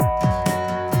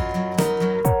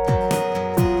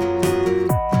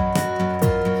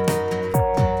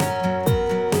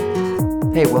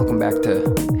Hey, welcome back to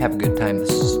Have a Good Time.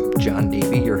 This is John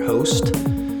Davey, your host. I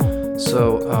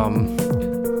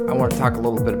want to talk a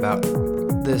little bit about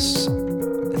this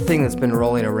thing that's been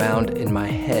rolling around in my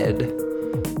head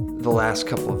the last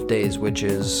couple of days, which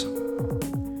is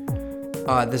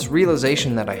this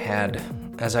realization that I had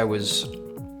as I was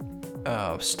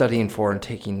studying for and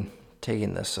taking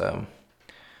this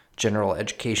general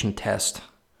education test,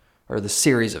 or the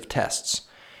series of tests.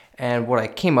 And what I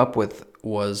came up with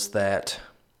was that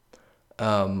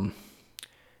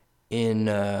in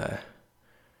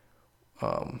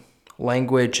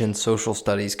language and social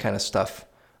studies kind of stuff,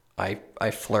 I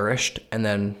flourished, and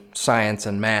then science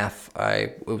and math,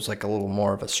 it was like a little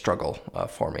more of a struggle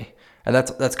for me. And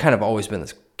that's kind of always been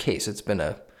the case. It's been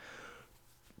a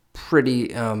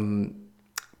pretty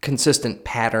consistent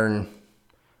pattern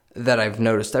that I've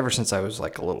noticed ever since I was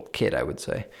like a little kid, I would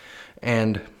say.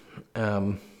 And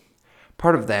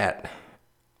part of that,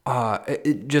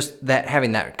 just that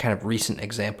having that kind of recent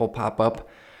example pop up,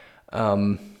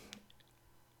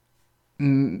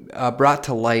 brought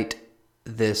to light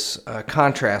this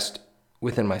contrast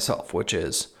within myself, which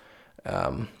is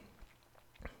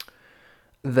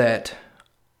that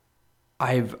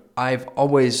I've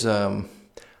always, ever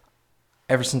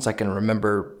since I can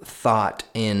remember, thought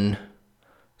in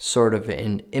sort of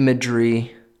in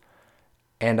imagery,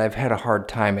 and I've had a hard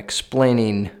time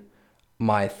explaining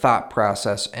my thought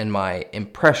process and my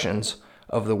impressions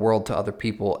of the world to other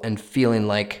people, and feeling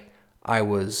like I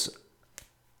was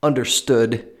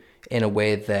understood in a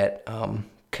way that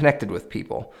connected with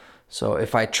people. So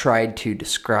if I tried to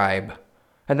describe,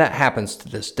 and that happens to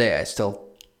this day, I still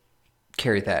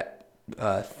carry that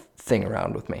thing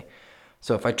around with me.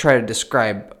 So if I try to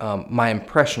describe my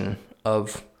impression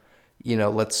of,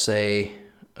 let's say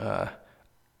a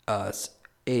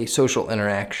social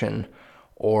interaction,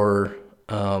 or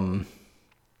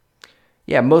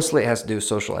mostly it has to do with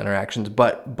social interactions,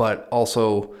 but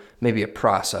also maybe a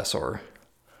process or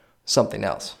something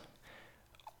else.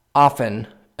 Often,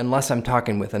 unless I'm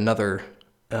talking with another,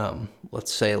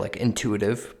 let's say like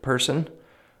intuitive person,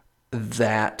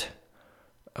 that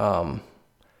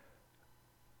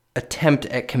attempt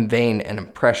at conveying an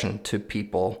impression to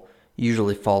people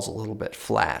usually falls a little bit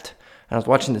flat. And I was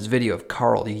watching this video of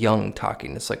Carl Jung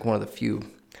talking. It's like one of the few,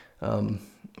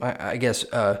 I guess,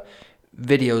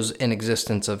 videos in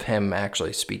existence of him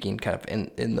actually speaking kind of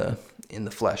in the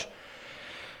flesh.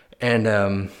 And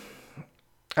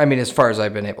as far as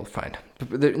I've been able to find,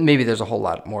 maybe there's a whole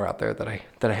lot more out there that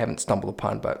I haven't stumbled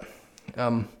upon. But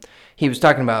he was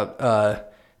talking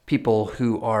about people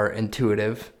who are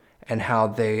intuitive and how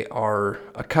they are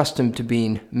accustomed to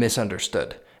being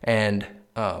misunderstood, and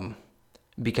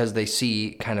because they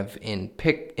see kind of in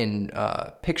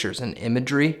pictures and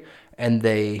imagery, and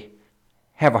they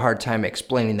have a hard time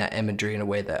explaining that imagery in a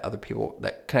way that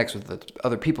connects with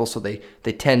other people, so they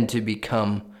tend to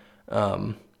become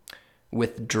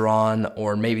withdrawn,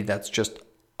 or maybe that's just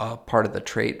a part of the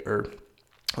trait, or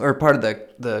part of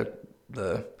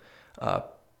the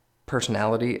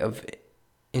personality of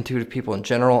intuitive people in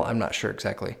general. I'm not sure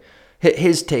exactly.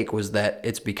 His take was that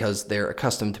it's because they're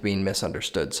accustomed to being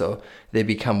misunderstood, so they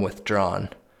become withdrawn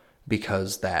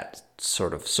because that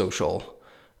sort of social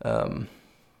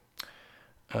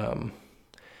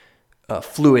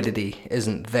fluidity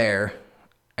isn't there,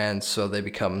 and so they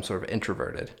become sort of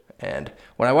introverted. And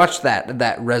when I watched that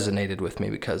resonated with me,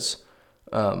 because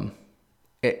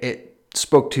it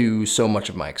spoke to so much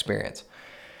of my experience.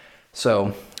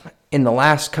 So in the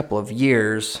last couple of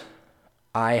years,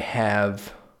 I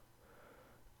have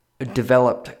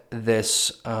developed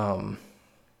this,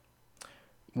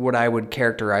 what I would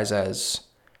characterize as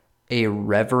a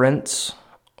reverence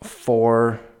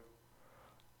for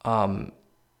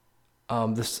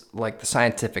this, like the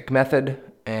scientific method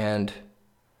and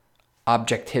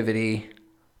objectivity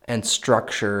and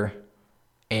structure,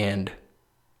 and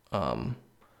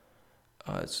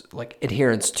it's like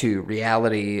adherence to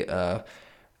reality.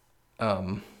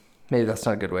 Maybe that's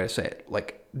not a good way to say it.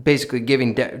 Like basically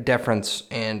giving deference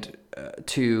and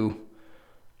to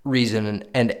reason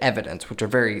and evidence, which are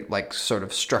very like sort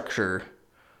of structure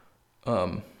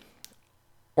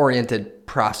oriented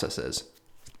processes.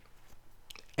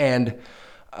 And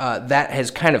that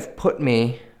has kind of put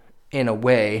me in a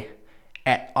way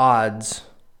at odds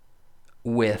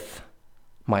with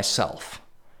myself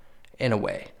in a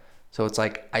way. So it's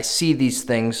like I see these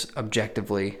things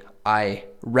objectively. I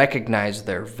recognize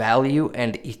their value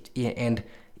and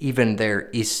even their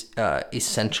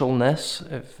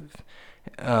essentialness.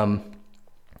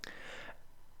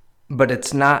 But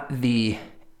it's not the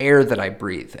air that I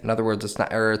breathe. In other words, it's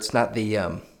not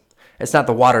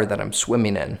the water that I'm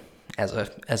swimming in. as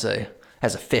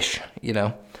a fish, you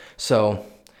know. So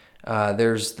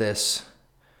there's this.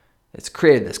 It's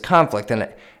created this conflict,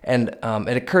 and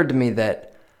it occurred to me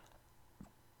that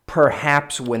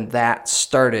perhaps when that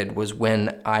started was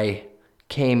when I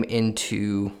came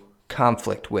into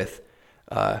conflict with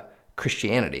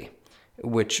Christianity,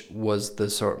 which was the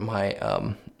sort of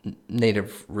my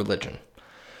native religion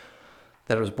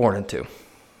that I was born into,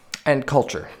 and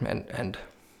culture, and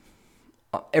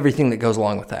everything that goes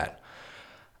along with that.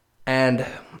 And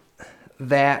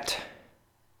that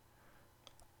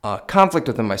conflict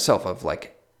within myself of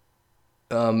like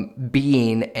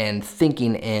being and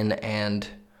thinking in and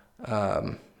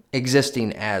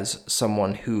existing as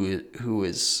someone who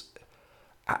is,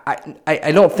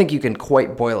 I don't think you can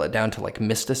quite boil it down to like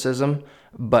mysticism,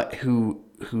 but who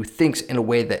thinks in a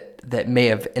way that may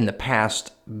have in the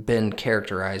past been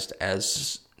characterized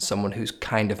as someone who's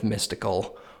kind of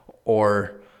mystical,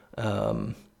 or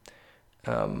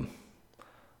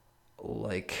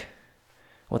like,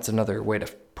 what's another way to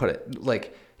put it?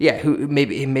 Like, yeah, who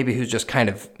maybe who's just kind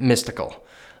of mystical.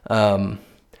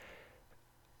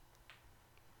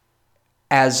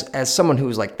 As someone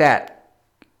who's like that,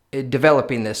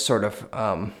 developing this sort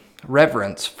of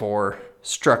reverence for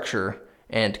structure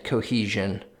and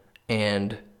cohesion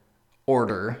and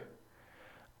order,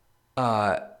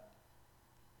 that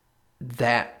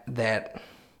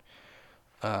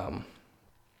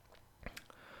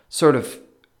sort of,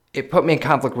 it put me in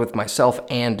conflict with myself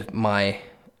and my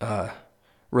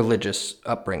religious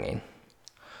upbringing.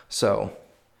 So,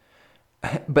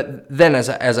 but then as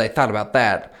I thought about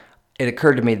that, it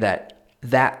occurred to me that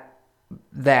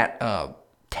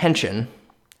tension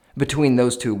between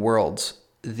those two worlds,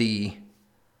 the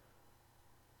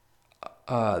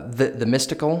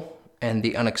mystical and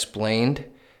the unexplained,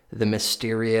 the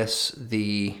mysterious,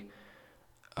 the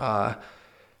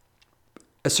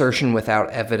assertion without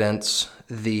evidence,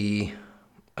 the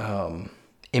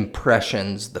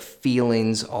impressions, the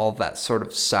feelings, all that sort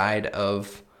of side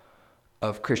of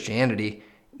Christianity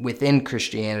within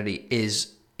Christianity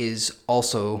is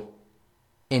also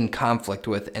in conflict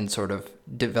with and sort of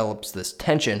develops this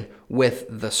tension with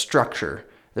the structure,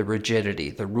 the rigidity,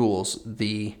 the rules,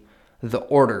 the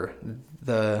order,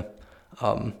 the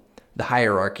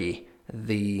hierarchy,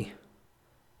 the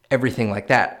everything like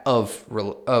that of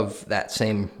that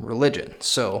same religion.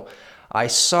 So I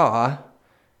saw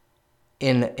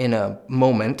in a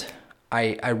moment,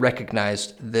 I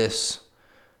recognized this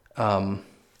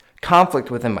conflict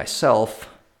within myself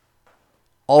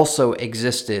also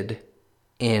existed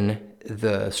in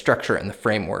the structure and the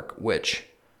framework which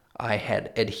I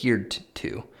had adhered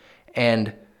to.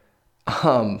 And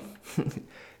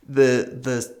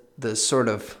the sort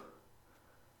of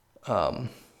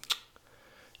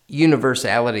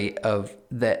universality of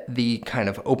that, the kind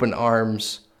of open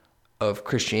arms of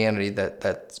Christianity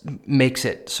that makes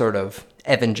it sort of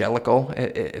evangelical,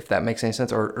 if that makes any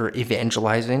sense, or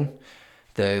evangelizing.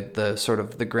 The sort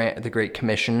of the Great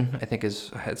Commission, I think it's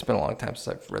been a long time since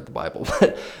I've read the Bible,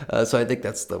 but so I think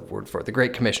that's the word for it. The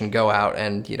Great Commission: go out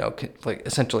and like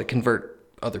essentially convert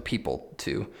other people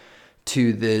to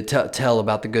tell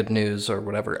about the good news or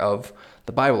whatever of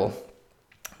the Bible,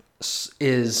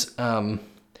 is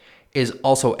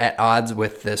also at odds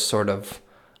with this sort of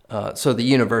so the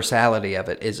universality of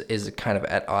it is kind of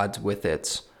at odds with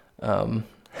its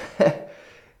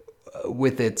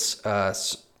with its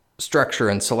structure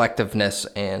and selectiveness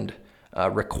and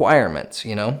requirements,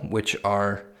 which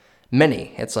are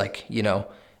many. It's like,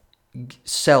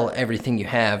 sell everything you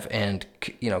have and,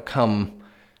 come,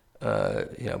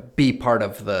 be part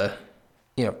of the,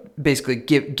 basically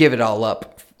give it all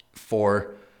up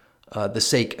for the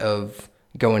sake of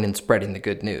going and spreading the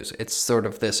good news. It's sort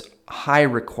of this high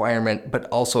requirement, but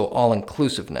also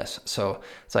all-inclusiveness. So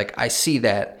it's like I see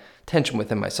that tension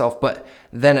within myself, but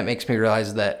then it makes me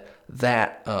realize that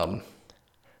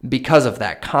because of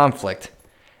that conflict,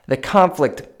 the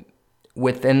conflict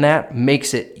within that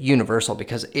makes it universal,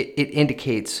 because it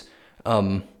indicates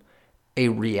a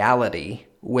reality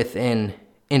within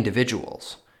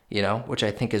individuals, which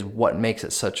I think is what makes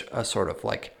it such a sort of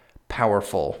like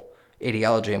powerful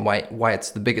ideology, and why it's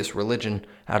the biggest religion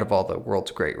out of all the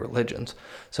world's great religions.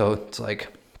 So it's like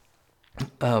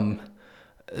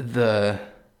the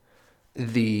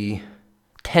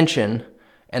tension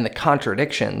and the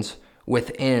contradictions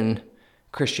within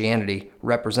Christianity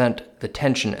represent the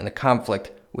tension and the conflict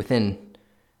within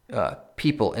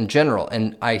people in general,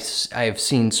 and I have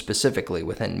seen specifically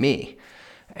within me,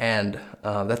 and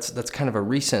that's kind of a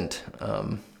recent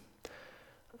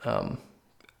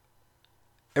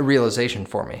a realization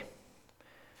for me.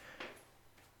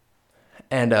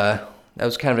 And that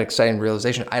was kind of an exciting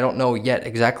realization. I don't know yet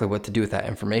exactly what to do with that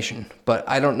information, but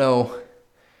I don't know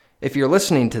if you're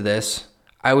listening to this.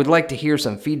 I would like to hear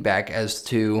some feedback as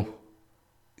to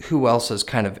who else has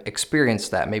kind of experienced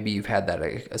that. Maybe you've had that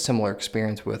a similar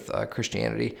experience with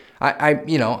Christianity.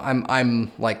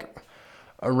 I'm like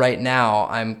right now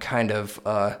I'm kind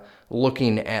of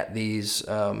looking at these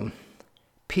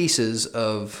pieces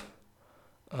of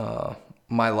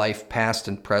my life, past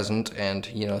and present, and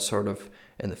sort of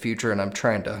in the future, and I'm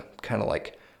trying to kind of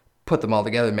like put them all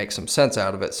together, make some sense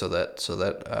out of it, so that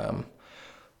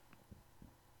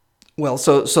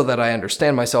I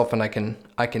understand myself and I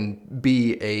can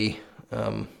be a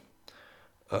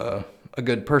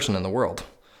good person in the world,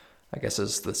 I guess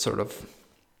is the sort of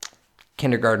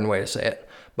kindergarten way to say it,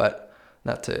 but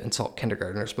not to insult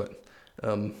kindergartners, but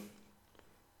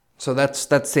so that's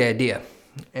the idea.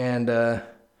 And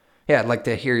I'd like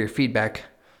to hear your feedback.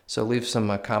 So leave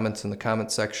some comments in the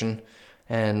comments section,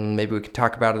 and maybe we can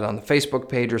talk about it on the Facebook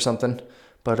page or something.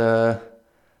 But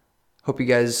hope you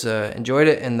guys enjoyed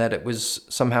it and that it was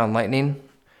somehow enlightening.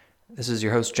 This is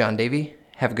your host, John Davey.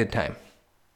 Have a good time.